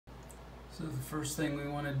So the first thing we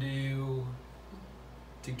want to do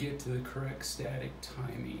to get to the correct static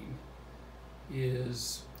timing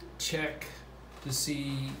is check to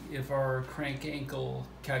see if our crank ankle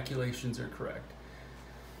calculations are correct.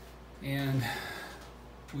 And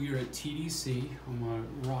we are at TDC. I'm going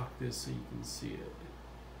to rock this so you can see it.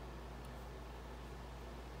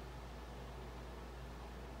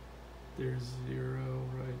 There's 0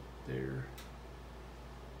 right there.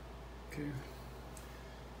 Okay.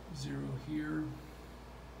 0 here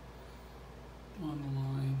on the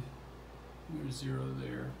line. There's 0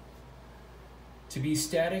 there. To be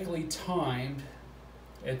statically timed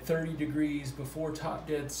at 30 degrees before top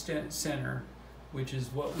dead center, which is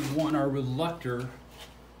what we want our reluctor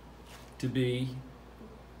to be,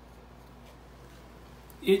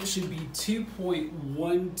 it should be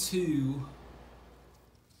 2.12.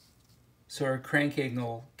 So our crank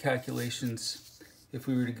angle calculations, if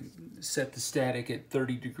we were to set the static at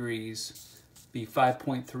 30 degrees, be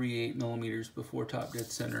 5.38 millimeters before top dead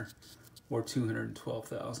center, or 212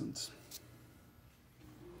 thousandths.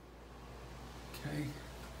 Okay.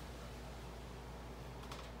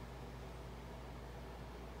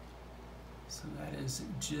 So that is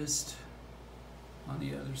just on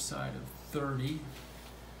the other side of 30.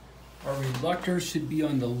 Our reluctor should be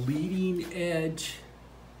on the leading edge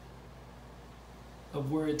of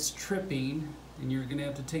where it's tripping, and you're going to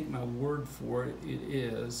have to take my word for it, it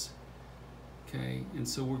is. Okay, and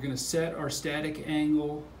so we're going to set our static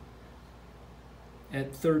angle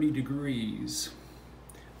at 30 degrees,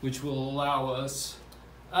 which will allow us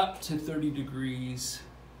up to 30 degrees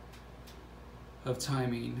of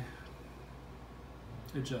timing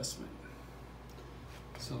adjustment.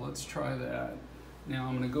 So let's try that. Now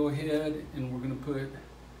I'm going to go ahead and we're going to put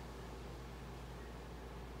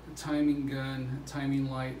the timing gun, timing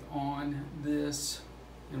light on this,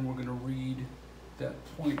 and we're going to read that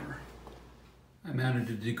pointer. I mounted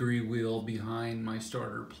a degree wheel behind my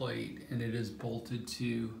starter plate and it is bolted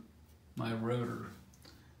to my rotor.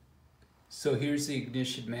 So here's the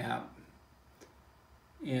ignition map,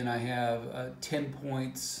 and I have 10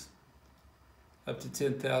 points up to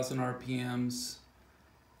 10,000 RPMs,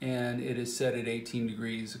 and it is set at 18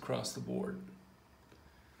 degrees across the board.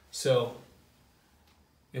 So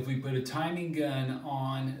if we put a timing gun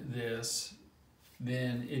on this,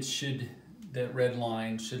 then it should, that red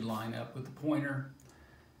line should line up with the pointer,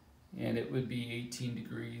 and it would be 18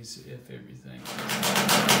 degrees if everything.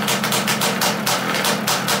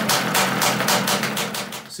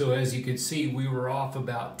 So as you can see, we were off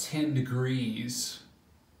about 10 degrees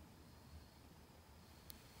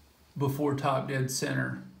before top dead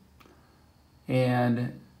center,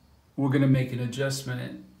 and we're going to make an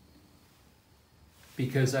adjustment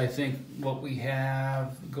because I think what we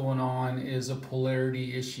have going on is a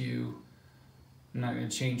polarity issue. I'm not going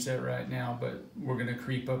to change that right now, but we're going to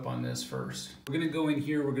creep up on this first. We're going to go in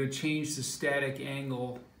here, we're going to change the static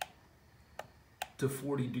angle to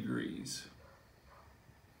 40 degrees.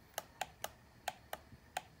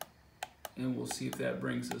 And we'll see if that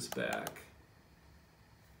brings us back.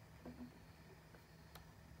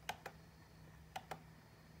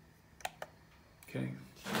 Okay.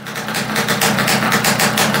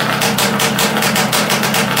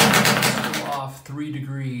 Still off 3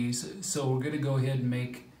 degrees, so we're going to go ahead and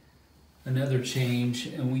make another change,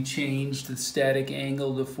 and we changed the static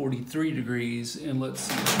angle to 43 degrees, and let's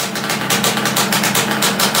see.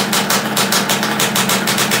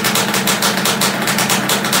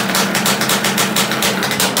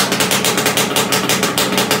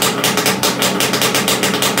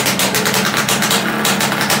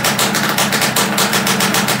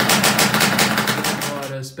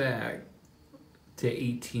 Back to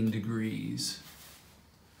 18 degrees,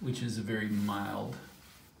 which is a very mild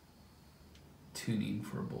tuning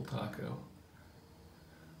for a Bultaco.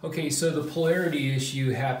 Okay, so the polarity issue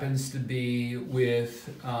happens to be with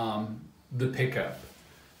the pickup.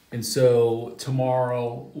 And so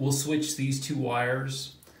tomorrow we'll switch these 2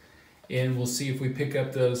 wires and we'll see if we pick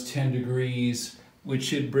up those 10 degrees, which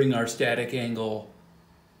should bring our static angle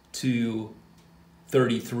to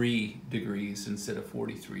 33 degrees instead of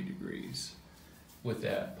 43 degrees with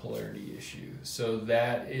that polarity issue. So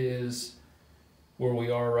that is where we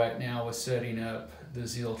are right now with setting up the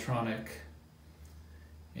Zeeltronic,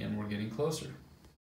 and we're getting closer.